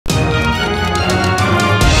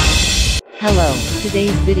Hello, today's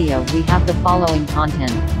video we have the following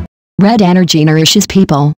content. Red energy nourishes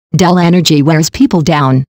people, dull energy wears people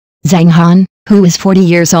down. Zhang Han, who is 40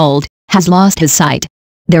 years old, has lost his sight.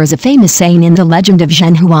 There is a famous saying in the legend of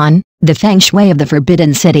Zhang Han, the feng shui of the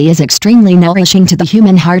Forbidden City is extremely nourishing to the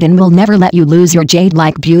human heart and will never let you lose your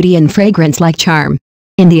jade-like beauty and fragrance-like charm.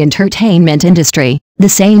 In the entertainment industry, the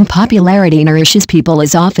saying popularity nourishes people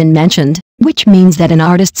is often mentioned, which means that an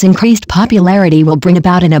artist's increased popularity will bring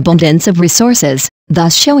about an abundance of resources,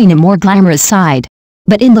 thus showing a more glamorous side.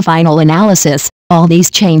 But in the final analysis, all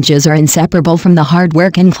these changes are inseparable from the hard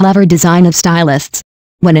work and clever design of stylists.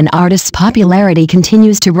 When an artist's popularity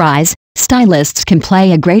continues to rise, stylists can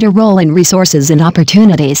play a greater role in resources and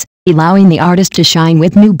opportunities, allowing the artist to shine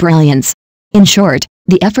with new brilliance. In short,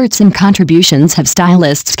 the efforts and contributions of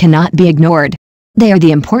stylists cannot be ignored. They are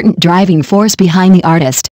the important driving force behind the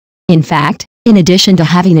artist. In fact, in addition to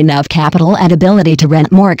having enough capital and ability to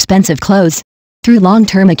rent more expensive clothes, through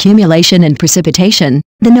long-term accumulation and precipitation,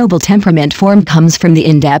 the noble temperament formed comes from the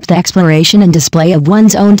in-depth exploration and display of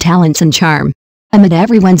one's own talents and charm. Amid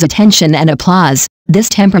everyone's attention and applause, this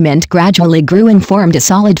temperament gradually grew and formed a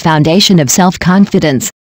solid foundation of self-confidence.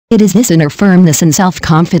 It is this inner firmness and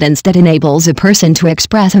self-confidence that enables a person to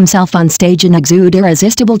express himself on stage and exude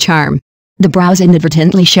irresistible charm. The brows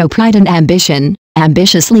inadvertently show pride and ambition,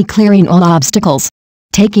 ambitiously clearing all obstacles.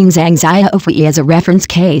 Taking Zhang Han as a reference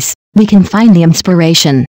case, we can find the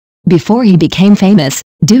inspiration. Before he became famous,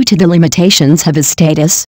 due to the limitations of his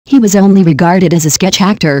status, he was only regarded as a sketch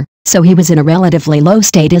actor, so he was in a relatively low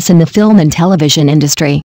status in the film and television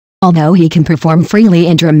industry. Although he can perform freely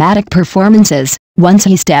in dramatic performances, once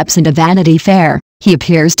he steps into Vanity Fair, he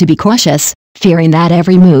appears to be cautious, fearing that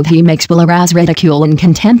every move he makes will arouse ridicule and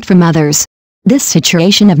contempt from others. This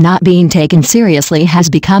situation of not being taken seriously has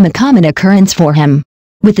become a common occurrence for him.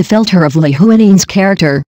 With the filter of Li Huaning's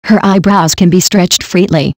character, her eyebrows can be stretched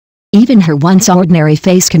freely. Even her once ordinary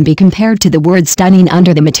face can be compared to the word stunning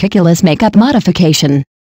under the meticulous makeup modification.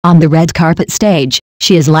 On the red carpet stage,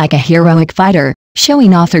 she is like a heroic fighter,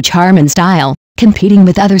 showing off her charm and style, competing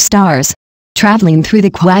with other stars. Traveling through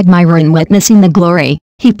the quagmire and witnessing the glory,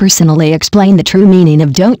 he personally explained the true meaning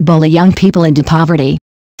of "don't bully young people into poverty."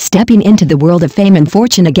 Stepping into the world of fame and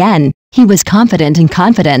fortune again, he was confident,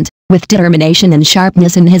 with determination and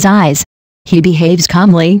sharpness in his eyes. He behaves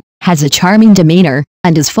calmly, has a charming demeanor,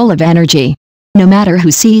 and is full of energy. No matter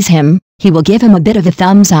who sees him, he will give him a bit of a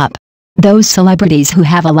thumbs up. Those celebrities who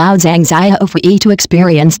have allowed Zhang Han to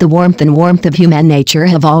experience the warmth of human nature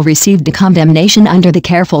have all received the condemnation under the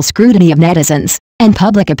careful scrutiny of netizens, and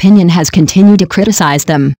public opinion has continued to criticize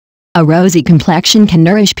them. A rosy complexion can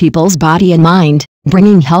nourish people's body and mind,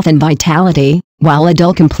 bringing health and vitality, while a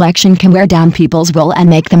dull complexion can wear down people's will and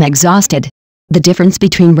make them exhausted. The difference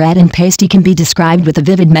between red and pasty can be described with a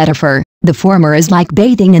vivid metaphor. The former is like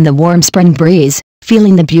bathing in the warm spring breeze,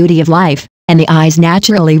 feeling the beauty of life, and the eyes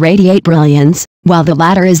naturally radiate brilliance, while the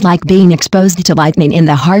latter is like being exposed to lightning in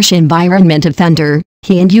the harsh environment of thunder.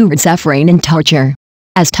 He endured suffering and torture.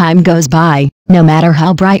 As time goes by, no matter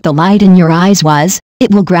how bright the light in your eyes was,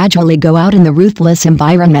 it will gradually go out in the ruthless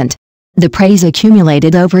environment. The praise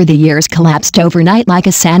accumulated over the years collapsed overnight like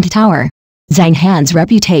a sand tower. Zhang Han's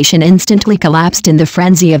reputation instantly collapsed in the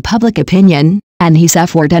frenzy of public opinion, and he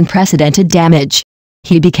suffered unprecedented damage.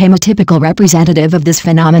 He became a typical representative of this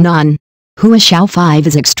phenomenon. Hua Xiao 5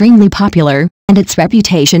 is extremely popular, and its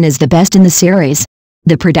reputation is the best in the series.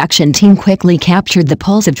 The production team quickly captured the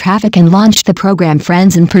pulse of traffic and launched the program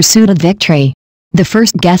Friends in Pursuit of Victory. The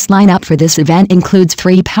first guest lineup for this event includes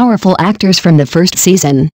 3 powerful actors from the first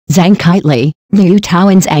season: Zhang Kaitley, Liu Tao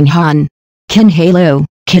and Zhang Han. Qin Heilu,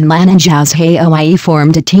 Qin Lan and Zhao Haoyi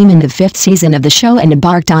formed a team in the 5th season of the show and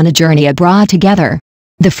embarked on a journey abroad together.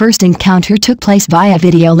 The first encounter took place via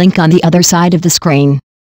video link on the other side of the screen.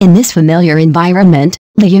 In this familiar environment,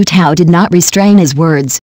 Liu Tao did not restrain his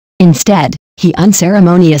words. Instead, he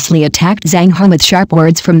unceremoniously attacked Zhang Han with sharp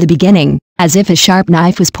words from the beginning, as if a sharp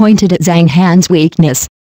knife was pointed at Zhang Han's weakness.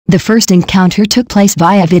 The first encounter took place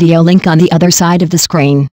via video link on the other side of the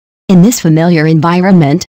screen. In this familiar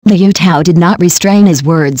environment, Liu Tao did not restrain his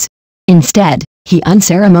words. Instead, he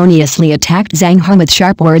unceremoniously attacked Zhang Han with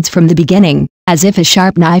sharp words from the beginning, as if a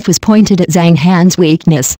sharp knife was pointed at Zhang Han's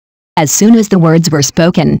weakness. As soon as the words were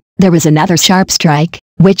spoken, there was another sharp strike,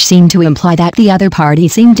 which seemed to imply that the other party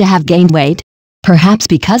seemed to have gained weight. Perhaps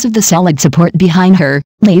because of the solid support behind her,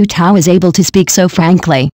 Liu Tao is able to speak so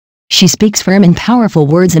frankly. She speaks firm and powerful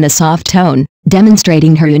words in a soft tone,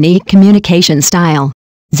 demonstrating her unique communication style.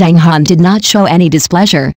 Zhang Han did not show any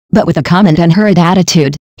displeasure, but with a comment on her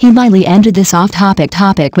attitude, he lightly ended this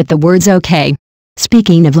off-topic with the words "okay."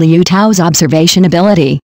 Speaking of Liu Tao's observation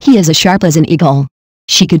ability, He is as sharp as an eagle.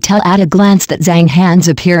 She could tell at a glance that Zhang Han's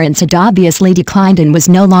appearance had obviously declined and was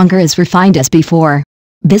no longer as refined as before.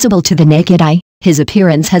 Visible to the naked eye, his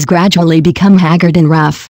appearance has gradually become haggard and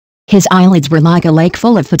rough. His eyelids were like a lake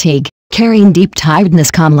full of fatigue, carrying deep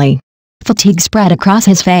tiredness calmly. Fatigue spread across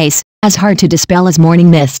his face, as hard to dispel as morning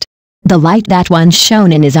mist. The light that once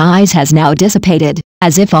shone in his eyes has now dissipated,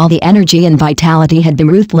 as if all the energy and vitality had been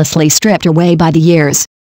ruthlessly stripped away by the years.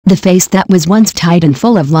 The face that was once tight and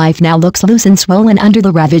full of life now looks loose and swollen under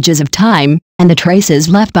the ravages of time, and the traces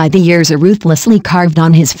left by the years are ruthlessly carved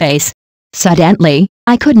on his face. Suddenly,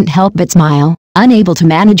 I couldn't help but smile, unable to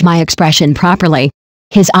manage my expression properly.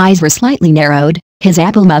 His eyes were slightly narrowed, his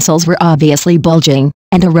apple muscles were obviously bulging,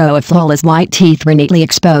 and a row of flawless white teeth were neatly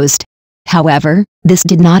exposed. However, this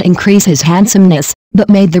did not increase his handsomeness, but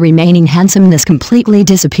made the remaining handsomeness completely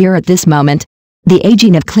disappear at this moment. The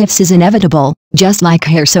aging of cliffs is inevitable, just like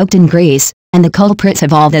hair soaked in grease, and the culprits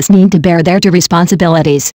of all this need to bear their due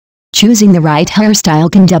responsibilities. Choosing the right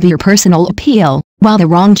hairstyle can double your personal appeal, while the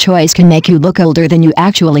wrong choice can make you look older than you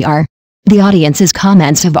actually are. The audience's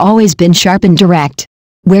comments have always been sharp and direct.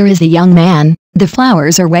 Where is the young man? The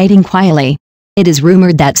flowers are waiting quietly. It is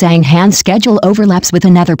rumored that Zhang Han's schedule overlaps with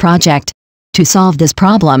another project. To solve this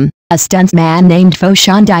problem, a stuntman named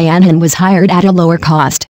Foshan Dianhan was hired at a lower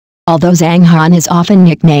cost. Although Zhang Han is often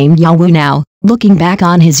nicknamed Yawu now, looking back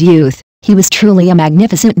on his youth, he was truly a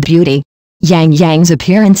magnificent beauty. Yang's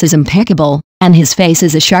appearance is impeccable, and his face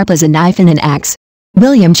is as sharp as a knife in an axe.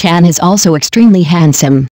 William Chan is also extremely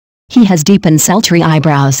handsome. He has deep and sultry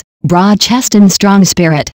eyebrows, broad chest and strong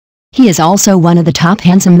spirit. He is also one of the top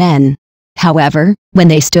handsome men. However, when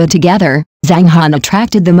they stood together, Zhang Han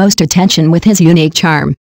attracted the most attention with his unique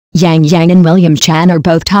charm. Yang and William Chan are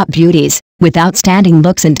both top beauties, with outstanding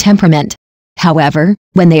looks and temperament. However,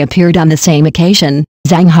 when they appeared on the same occasion,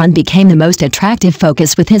 Zhang Han became the most attractive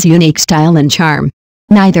focus with his unique style and charm.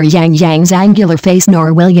 Neither Yang's angular face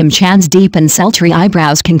nor William Chan's deep and sultry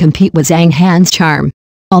eyebrows can compete with Zhang Han's charm.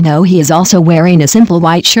 Although he is also wearing a simple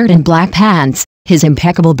white shirt and black pants, his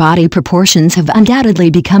impeccable body proportions have undoubtedly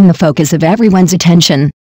become the focus of everyone's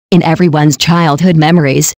attention. In everyone's childhood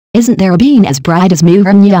memories, isn't there a being as bright as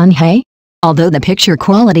He? Although the picture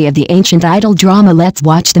quality of the ancient idol drama Let's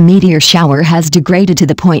Watch the Meteor Shower has degraded to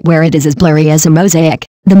the point where it is as blurry as a mosaic,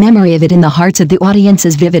 the memory of it in the hearts of the audience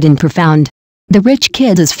is vivid and profound. The rich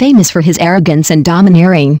kid is famous for his arrogance and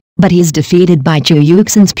domineering, but he is defeated by Ju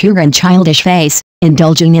Yuxin's pure and childish face,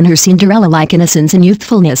 indulging in her Cinderella-like innocence and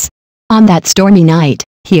youthfulness. On that stormy night,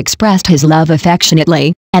 he expressed his love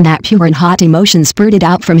affectionately, and that pure and hot emotion spurted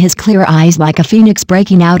out from his clear eyes like a phoenix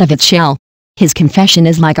breaking out of its shell. His confession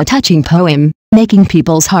is like a touching poem, making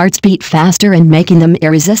people's hearts beat faster and making them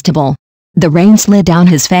irresistible. The rain slid down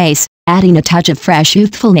his face, adding a touch of fresh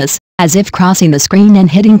youthfulness, as if crossing the screen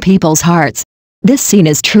and hitting people's hearts. This scene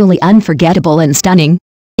is truly unforgettable and stunning.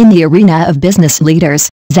 In the arena of business leaders,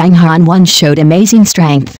 Zhang Han once showed amazing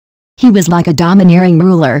strength. He was like a domineering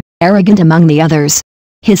ruler, arrogant among the others.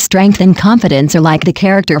 His strength and confidence are like the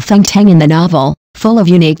character Feng Teng in the novel, full of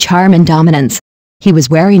unique charm and dominance. He was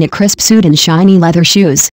wearing a crisp suit and shiny leather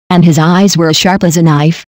shoes, and his eyes were as sharp as a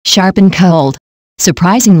knife, sharp and cold.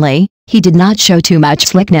 Surprisingly, he did not show too much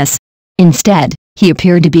slickness. Instead, he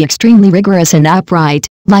appeared to be extremely rigorous and upright,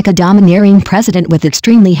 like a domineering president with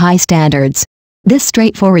extremely high standards. This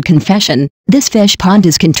straightforward confession, "This fish pond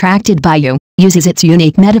is contracted by you," uses its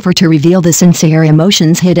unique metaphor to reveal the sincere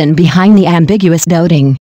emotions hidden behind the ambiguous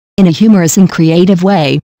doting. In a humorous and creative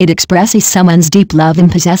way, it expresses someone's deep love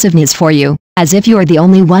and possessiveness for you, as if you're the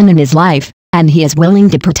only one in his life, and he is willing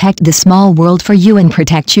to protect this small world for you and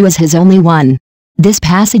protect you as his only one. This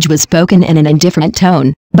passage was spoken in an indifferent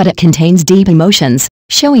tone, but it contains deep emotions,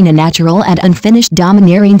 showing a natural and unfinished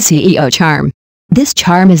domineering CEO charm. This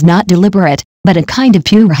charm is not deliberate, but a kind of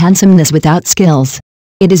pure handsomeness without skills.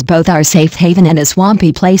 It is both our safe haven and a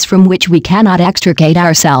swampy place from which we cannot extricate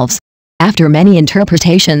ourselves. After many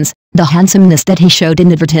interpretations, the handsomeness that he showed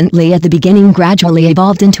inadvertently at the beginning gradually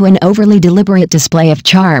evolved into an overly deliberate display of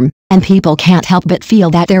charm, and people can't help but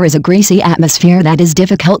feel that there is a greasy atmosphere that is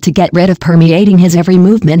difficult to get rid of permeating his every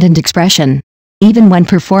movement and expression. Even when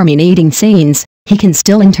performing eating scenes, he can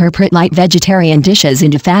still interpret light vegetarian dishes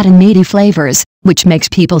into fat and meaty flavors, which makes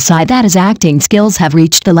people sigh that his acting skills have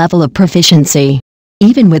reached the level of proficiency.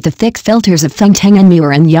 Even with the thick filters of Feng Teng and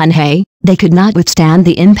Muir and Yunhei, they could not withstand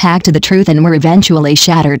the impact of the truth and were eventually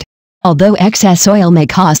shattered. Although excess oil may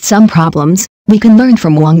cause some problems, we can learn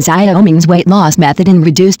from Wang Xiaoming's weight loss method and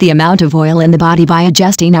reduce the amount of oil in the body by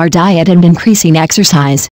adjusting our diet and increasing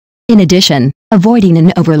exercise. In addition, avoiding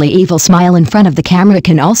an overly evil smile in front of the camera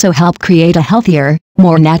can also help create a healthier,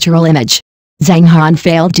 more natural image. Zhang Han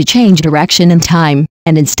failed to change direction in time,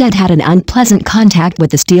 and instead had an unpleasant contact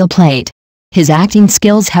with the steel plate. His acting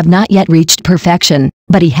skills have not yet reached perfection,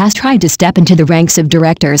 but he has tried to step into the ranks of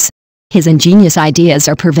directors. His ingenious ideas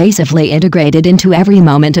are pervasively integrated into every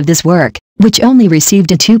moment of this work, which only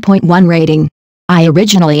received a 2.1 rating. I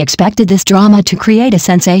originally expected this drama to create a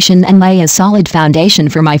sensation and lay a solid foundation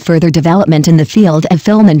for my further development in the field of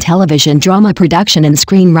film and television drama production and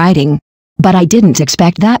screenwriting. But I didn't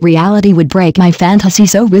expect that reality would break my fantasy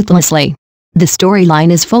so ruthlessly. The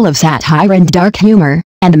storyline is full of satire and dark humor,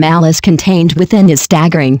 and the malice contained within is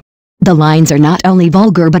staggering. The lines are not only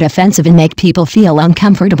vulgar but offensive and make people feel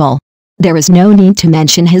uncomfortable. There is no need to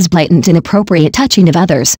mention his blatant inappropriate touching of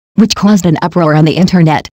others, which caused an uproar on the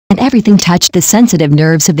internet, and everything touched the sensitive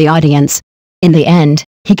nerves of the audience. In the end,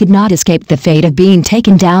 he could not escape the fate of being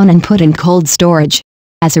taken down and put in cold storage.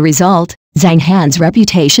 As a result, Zhang Han's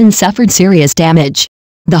reputation suffered serious damage.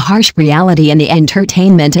 The harsh reality in the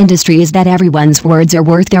entertainment industry is that everyone's words are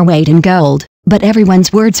worth their weight in gold, but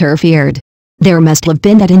everyone's words are feared. There must have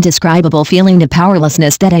been that indescribable feeling of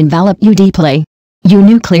powerlessness that enveloped you deeply. You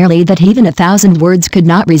knew clearly that even 1,000 words could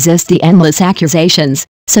not resist the endless accusations,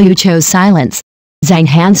 so you chose silence. Zhang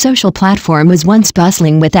Han's social platform was once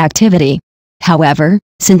bustling with activity. However,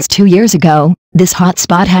 since 2 years ago, this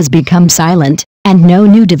hotspot has become silent, and no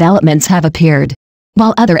new developments have appeared.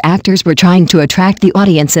 While other actors were trying to attract the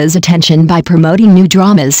audience's attention by promoting new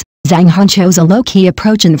dramas, Zhang Han chose a low-key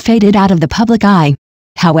approach and faded out of the public eye.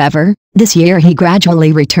 However, this year he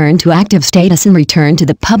gradually returned to active status and returned to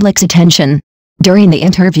the public's attention. During the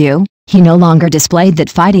interview, he no longer displayed that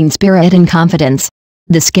fighting spirit and confidence.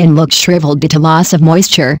 The skin looks shriveled due to loss of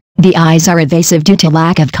moisture, the eyes are evasive due to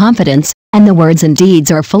lack of confidence, and the words and deeds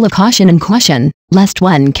are full of caution and caution, lest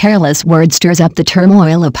one careless word stirs up the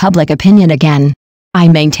turmoil of public opinion again. I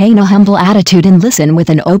maintain a humble attitude and listen with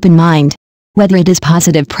an open mind. Whether it is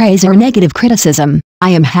positive praise or negative criticism, I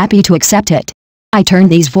am happy to accept it. I turn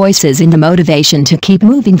these voices into motivation to keep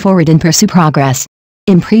moving forward and pursue progress.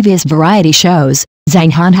 In previous variety shows,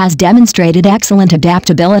 Zhang Han has demonstrated excellent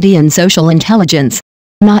adaptability and social intelligence.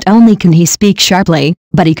 Not only can he speak sharply,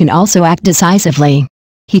 but he can also act decisively.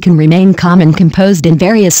 He can remain calm and composed in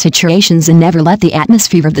various situations and never let the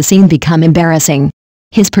atmosphere of the scene become embarrassing.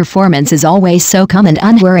 His performance is always so calm and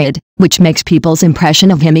unworried, which makes people's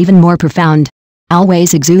impression of him even more profound.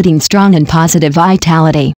 Always exuding strong and positive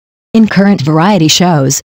vitality. In current variety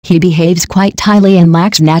shows, he behaves quite tidily and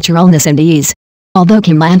lacks naturalness and ease. Although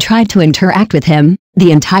Kim Lan tried to interact with him,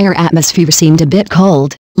 the entire atmosphere seemed a bit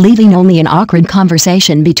cold, leaving only an awkward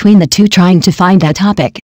conversation between the two trying to find a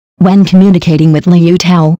topic. When communicating with Liu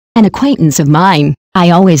Tao, an acquaintance of mine,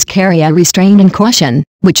 I always carry a restraint and caution,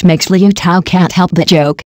 which makes Liu Tao can't help but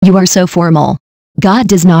joke, "You are so formal." God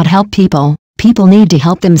does not help people, people need to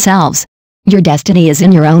help themselves. Your destiny is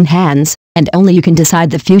in your own hands, and only you can decide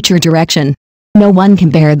the future direction. No one can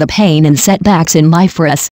bear the pain and setbacks in life for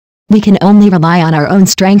us. We can only rely on our own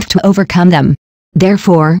strength to overcome them.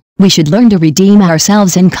 Therefore, we should learn to redeem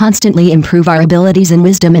ourselves and constantly improve our abilities and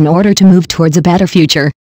wisdom in order to move towards a better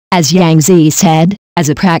future. As Yang Zi said, as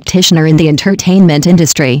a practitioner in the entertainment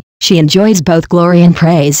industry, she enjoys both glory and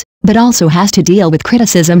praise, but also has to deal with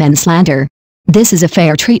criticism and slander. This is a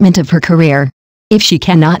fair treatment of her career. If she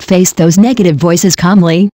cannot face those negative voices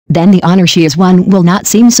calmly, then the honor she has won will not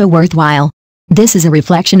seem so worthwhile. This is a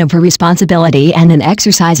reflection of her responsibility and an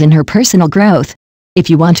exercise in her personal growth. If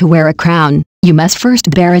you want to wear a crown, you must first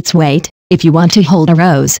bear its weight. If you want to hold a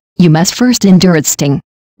rose, you must first endure its sting.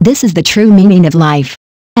 This is the true meaning of life.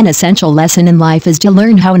 An essential lesson in life is to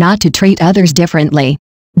learn how not to treat others differently.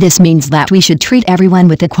 This means that we should treat everyone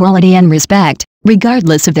with equality and respect,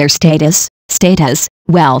 regardless of their status,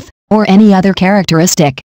 wealth, or any other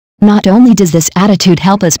characteristic. Not only does this attitude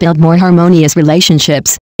help us build more harmonious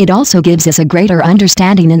relationships, it also gives us a greater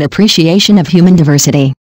understanding and appreciation of human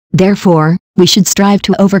diversity. Therefore, we should strive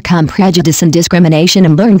to overcome prejudice and discrimination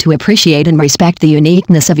and learn to appreciate and respect the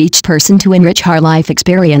uniqueness of each person to enrich our life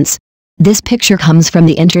experience. This picture comes from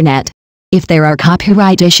the internet. If there are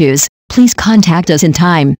copyright issues, please contact us in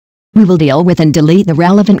time. We will deal with and delete the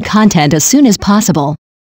relevant content as soon as possible.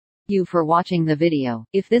 Thank you for watching the video.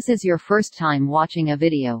 If this is your first time watching a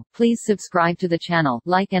video, please subscribe to the channel,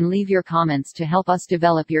 like and leave your comments to help us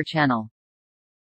develop your channel.